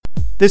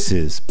This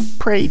is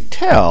Pray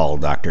Tell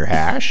Dr.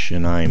 Hash,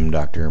 and I'm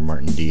Dr.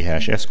 Martin D.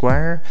 Hash,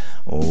 Esquire,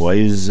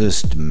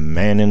 wisest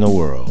man in the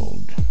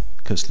world.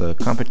 'Cause the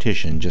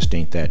competition just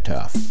ain't that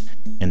tough.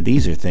 And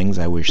these are things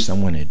I wish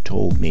someone had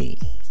told me.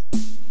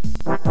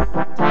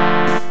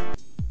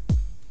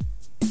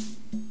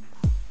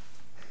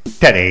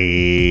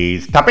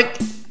 Today's topic: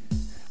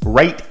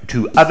 right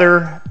to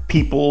other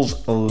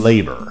people's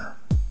labor.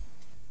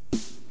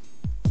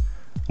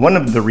 One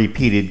of the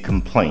repeated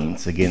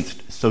complaints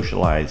against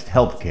socialized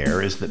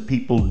healthcare is that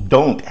people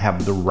don't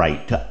have the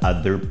right to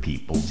other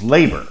people's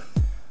labor,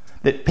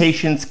 that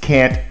patients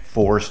can't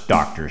force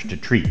doctors to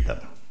treat them.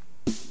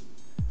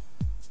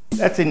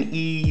 That's an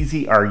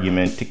easy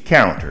argument to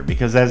counter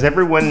because, as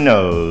everyone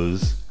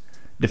knows,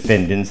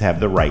 defendants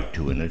have the right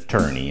to an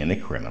attorney in a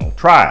criminal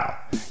trial,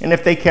 and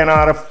if they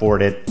cannot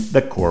afford it,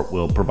 the court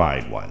will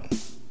provide one.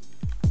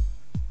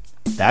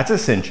 That's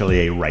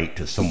essentially a right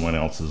to someone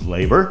else's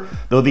labor,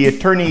 though the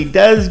attorney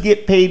does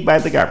get paid by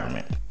the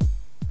government.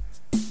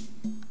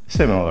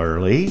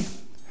 Similarly,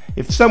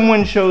 if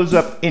someone shows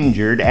up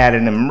injured at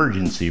an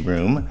emergency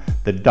room,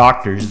 the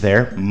doctors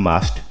there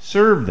must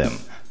serve them.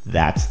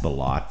 That's the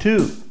law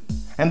too.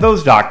 And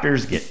those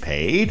doctors get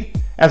paid,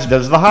 as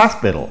does the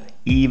hospital,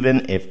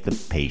 even if the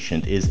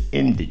patient is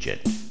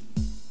indigent.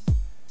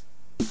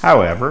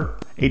 However,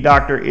 a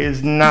doctor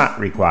is not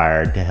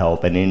required to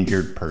help an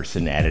injured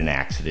person at an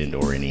accident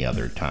or any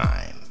other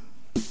time.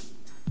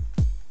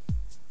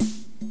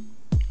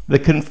 The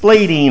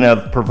conflating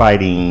of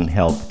providing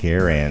health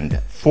care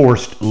and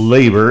forced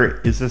labor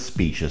is a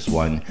specious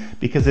one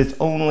because it's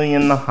only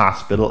in the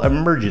hospital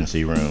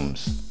emergency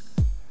rooms.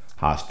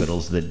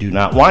 Hospitals that do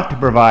not want to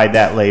provide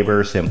that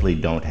labor simply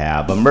don't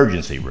have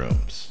emergency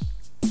rooms.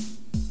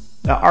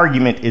 The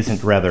argument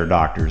isn't whether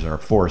doctors are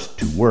forced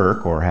to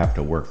work or have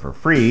to work for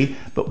free,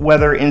 but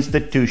whether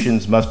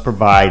institutions must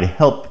provide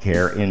health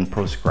care in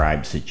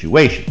proscribed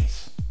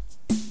situations.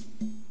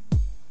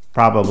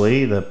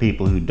 Probably the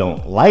people who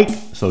don't like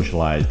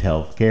socialized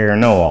health care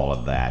know all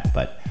of that,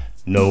 but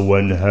no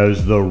one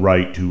has the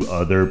right to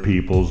other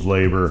people's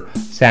labor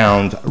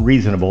sounds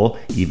reasonable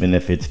even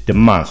if it's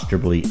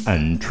demonstrably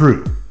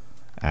untrue.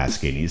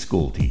 Ask any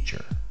school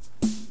teacher.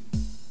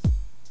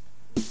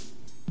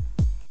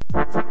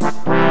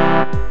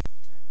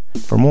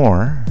 For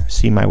more,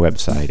 see my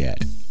website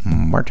at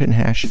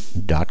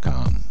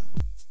martinhash.com.